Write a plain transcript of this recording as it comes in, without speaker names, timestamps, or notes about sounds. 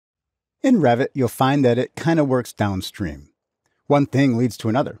In Revit, you'll find that it kind of works downstream. One thing leads to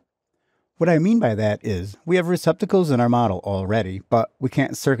another. What I mean by that is we have receptacles in our model already, but we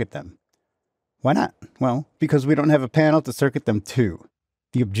can't circuit them. Why not? Well, because we don't have a panel to circuit them to.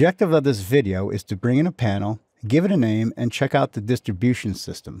 The objective of this video is to bring in a panel, give it a name, and check out the distribution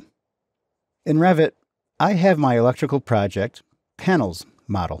system. In Revit, I have my electrical project panels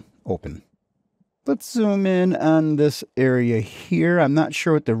model open. Let's zoom in on this area here. I'm not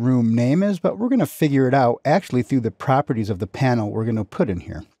sure what the room name is, but we're going to figure it out actually through the properties of the panel we're going to put in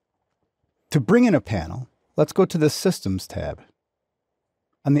here. To bring in a panel, let's go to the Systems tab.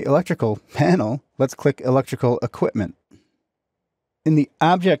 On the electrical panel, let's click Electrical Equipment. In the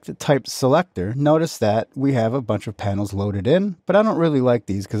Object Type selector, notice that we have a bunch of panels loaded in, but I don't really like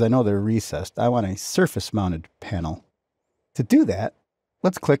these because I know they're recessed. I want a surface-mounted panel. To do that,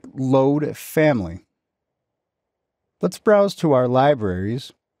 let's click Load Family. Let's browse to our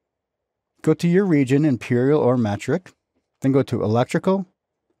libraries. Go to your region, Imperial or Metric, then go to Electrical,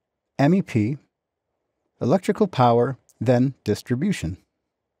 MEP, Electrical Power, then Distribution.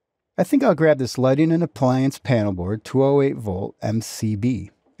 I think I'll grab this Lighting and Appliance panel board 208 volt MCB.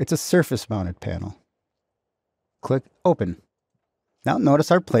 It's a surface-mounted panel. Click Open. Now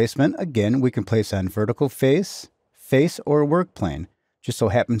notice our placement. Again, we can place on vertical face, face, or work plane. Just so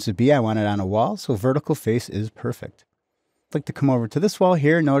happens to be I want it on a wall, so vertical face is perfect. I'd like to come over to this wall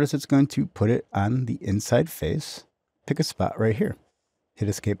here. Notice it's going to put it on the inside face. Pick a spot right here. Hit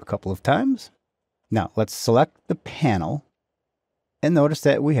Escape a couple of times. Now let's select the panel and notice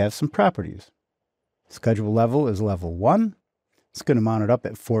that we have some properties. Schedule level is level 1. It's going to mount it up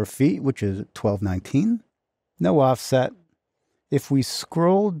at 4 feet, which is 1219. No offset. If we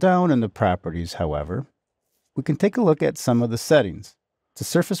scroll down in the properties, however, we can take a look at some of the settings. It's a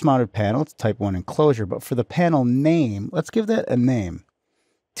surface-mounted panel. It's type 1 enclosure, but for the panel name, let's give that a name.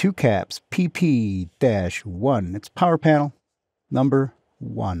 2 caps, PP-1. It's power panel number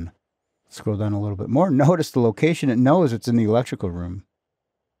 1. Scroll down a little bit more. Notice the location. It knows it's in the electrical room.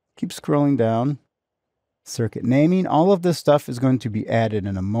 Keep scrolling down. Circuit naming. All of this stuff is going to be added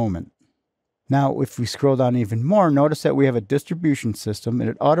in a moment. Now, if we scroll down even more, notice that we have a distribution system and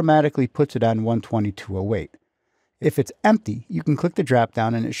it automatically puts it on 12208. If it's empty, you can click the drop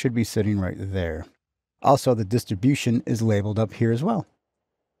down and it should be sitting right there. Also, the distribution is labeled up here as well.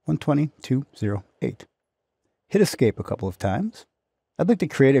 12208. Hit Escape a couple of times. I'd like to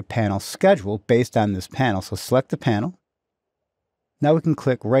create a panel schedule based on this panel, so select the panel. Now we can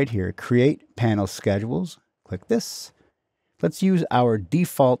click right here, Create Panel Schedules. Click this. Let's use our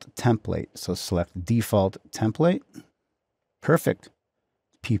default template. So select Default Template. Perfect.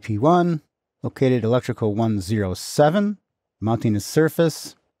 PP1, located electrical 107. Mounting is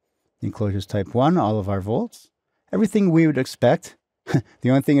surface. Enclosure is type 1, all of our volts. Everything we would expect. The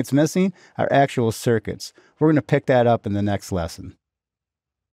only thing it's missing are actual circuits. We're going to pick that up in the next lesson.